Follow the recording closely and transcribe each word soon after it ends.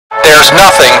There's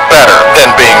nothing better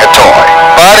than being a toy,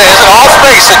 but it isn't all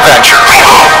space adventure.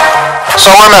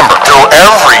 So remember, through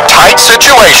every tight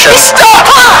situation, stop!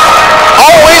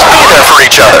 Always be there for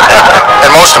each other.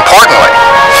 And most importantly,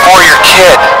 for your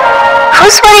kid.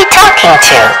 Who's Woody talking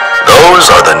to?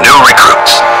 Those are the new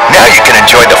recruits. Now you can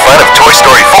enjoy the fun of Toy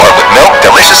Story 4 with milk,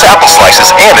 delicious apple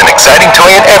slices, and an exciting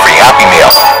toy in every Happy Meal.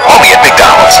 Only at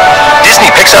McDonald's. Disney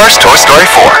Pixar's Toy Story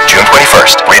 4, June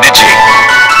 21st. Rated G.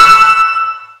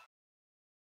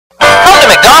 Come to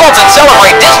McDonald's and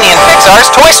celebrate Disney and Pixar's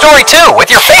Toy Story 2 with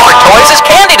your favorite toys as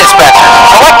candy dispensers.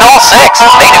 Select all 6.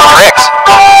 They do tricks.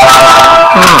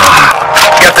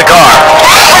 Get the car.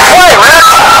 Hey, Rex!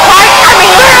 Why coming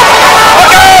here?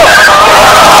 Look out!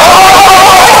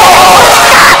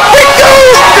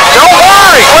 Don't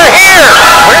worry, we're here!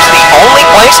 Where's the only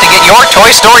place to get your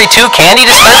Toy Story 2 candy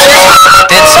dispensers?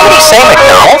 Did somebody say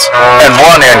McDonald's? And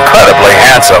one incredibly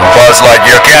handsome Buzz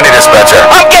Lightyear candy dispenser.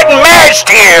 I'm getting mashed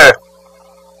here!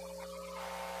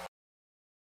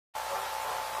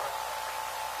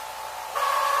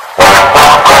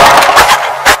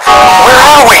 Where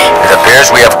are we? It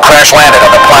appears we have crash landed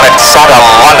on the planet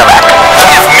Loudness.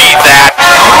 Give me that!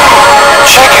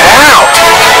 Check it out!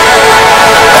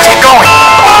 Let's get going!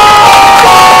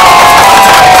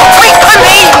 Wait for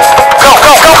me! Go,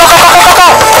 go, go, go, go, go, go, go!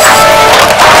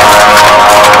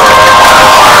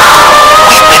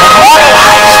 We've been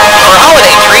immortalized! For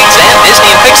holiday treats and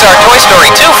Disney and Pixar Toy Story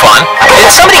 2 fun, did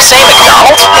somebody say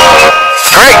McDonald's?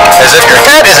 Great! As if your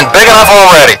head isn't big enough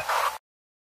already.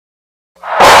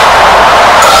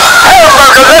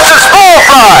 Hamburger, this is Small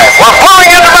Fry! We're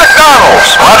pulling into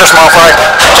McDonald's! Roger, Small Fry.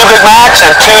 2 Big Macs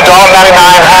and 2 $1.99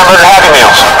 hamburger Happy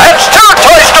Meals. That's 2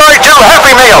 Toy Story 2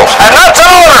 Happy Meals! And that's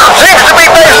an order! Seems to be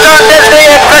based on Disney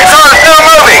and Pixar's new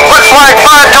movie! Looks like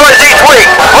 5 toys each week!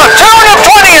 Platoon of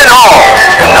 20 in all!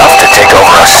 Enough to take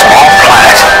over a small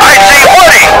planet. I see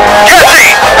Woody!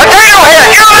 Jesse! Potato Head!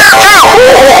 You're there too!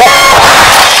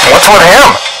 What's with him?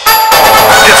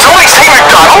 Did somebody say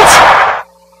McDonald's?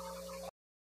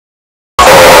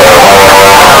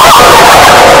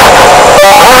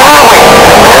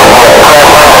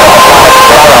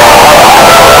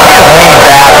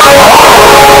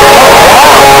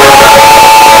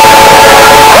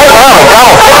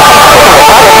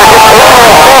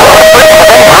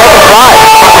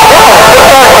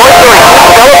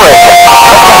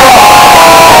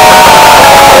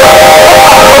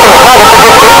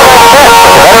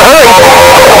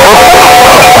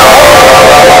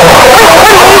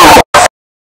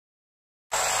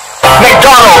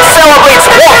 McDonald's celebrates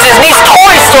Walt Disney's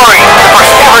Toy Story, the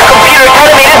first ever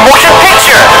computer-animated motion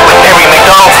picture. With every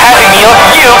McDonald's Happy Meal,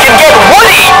 you can get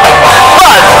Woody,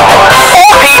 Buzz, or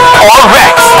Pete, or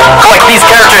Rex. Collect these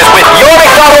characters with your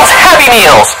McDonald's Happy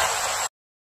Meals.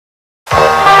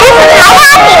 This is my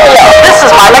Happy Meal. This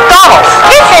is my McDonald's.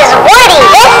 This is Woody.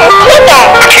 This is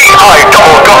Peter. I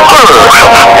don't go.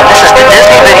 And this is the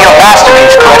Disney Video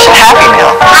Masterpiece